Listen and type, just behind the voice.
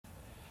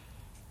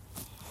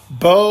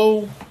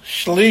Bo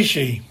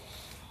Shlishi.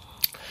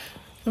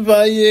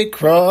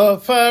 Vayikra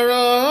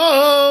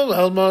Pharaoh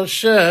el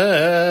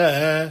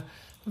Moshe,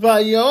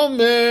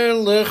 Vayomer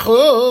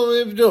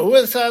lechu ivdu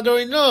es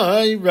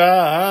Adonai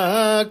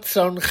rak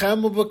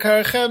tzonchem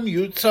ubekarchem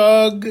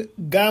yutzog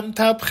gam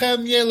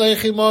tapchem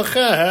yelech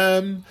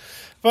imochem.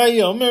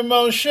 Vayomer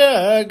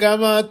Moshe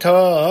gam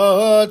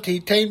ato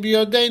titein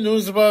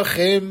biyodenu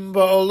zvachim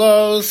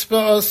ba'olos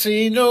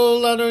ba'asinu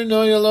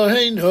l'Adonai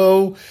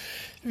Eloheinu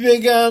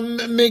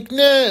V'gam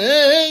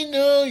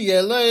mikneinu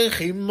yelech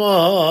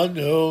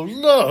imanu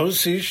lo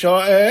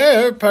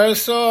sishaer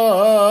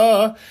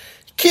parsa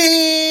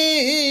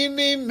ki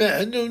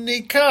mimenu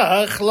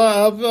nikach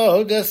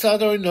la'avod es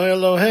Adonai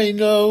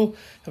Eloheinu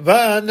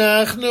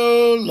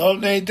v'anachnu lo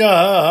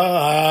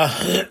neda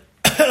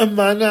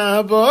ma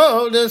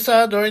na'avod es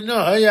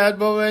Adonai ad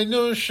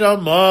bo'enu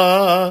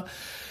shama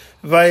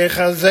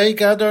Vayechazek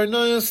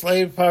Adonai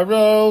slave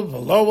Paro,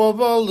 v'lo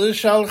avo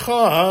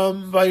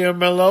l'shalcham,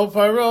 vayomer lo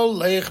Paro,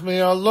 lech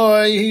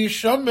me'aloi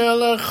hisham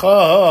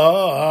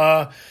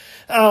elecha,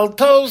 al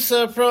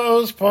tosef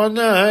ra'os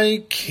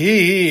panai,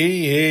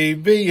 ki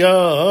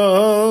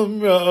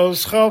biyom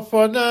ra'os chaf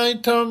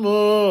panai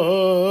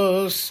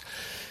tamus.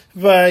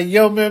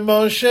 Vayomer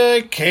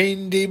Moshe,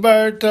 kein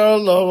dibarta,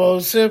 lo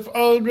osif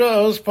od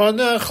ra'os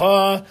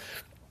panecha,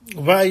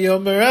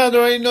 Vayomer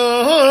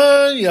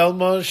Adonai el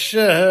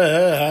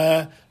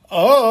Moshe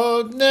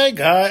od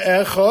nega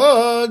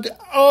echod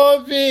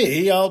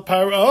ovi al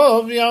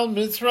Paro v'al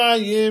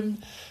Mitzrayim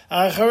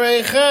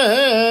acharei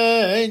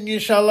chen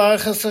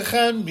yishalach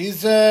esechem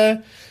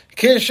mizeh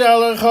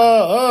kishalecho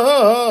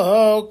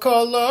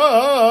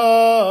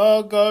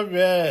kolo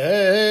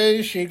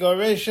goresh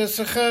yigoresh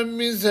esechem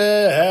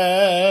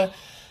mizeh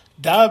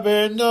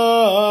daber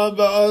no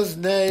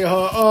ba'oznei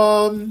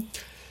ha'am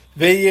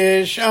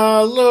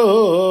V'yishalu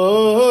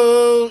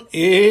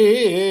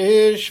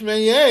ish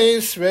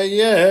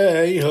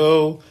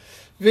me'yisrayehu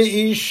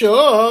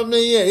V'isho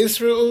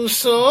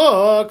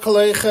me'yisra'uso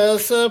klei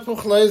chesef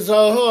u'klei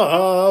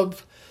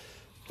zahav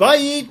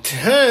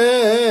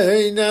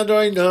V'yitein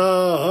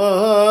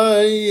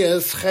Adonai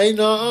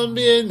eschena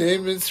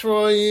b'nei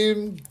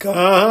Mitzrayim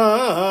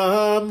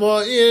gam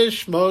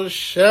ha'ish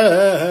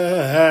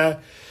Moshe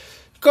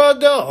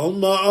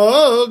Gadol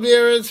ma'ov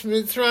Eretz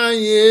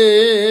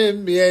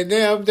Mitzrayim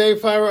b'nei avdei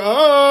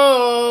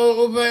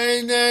Pharaoh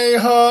u'b'nei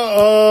ha'am